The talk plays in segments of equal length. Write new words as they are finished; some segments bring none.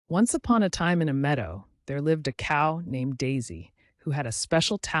Once upon a time in a meadow, there lived a cow named Daisy who had a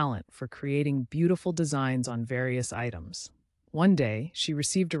special talent for creating beautiful designs on various items. One day, she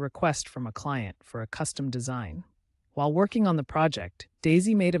received a request from a client for a custom design. While working on the project,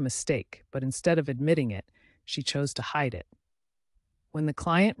 Daisy made a mistake, but instead of admitting it, she chose to hide it. When the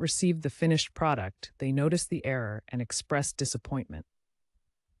client received the finished product, they noticed the error and expressed disappointment.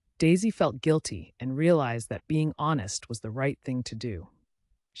 Daisy felt guilty and realized that being honest was the right thing to do.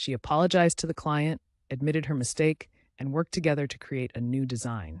 She apologized to the client, admitted her mistake, and worked together to create a new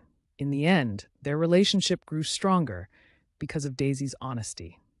design. In the end, their relationship grew stronger because of Daisy's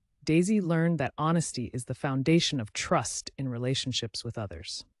honesty. Daisy learned that honesty is the foundation of trust in relationships with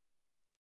others.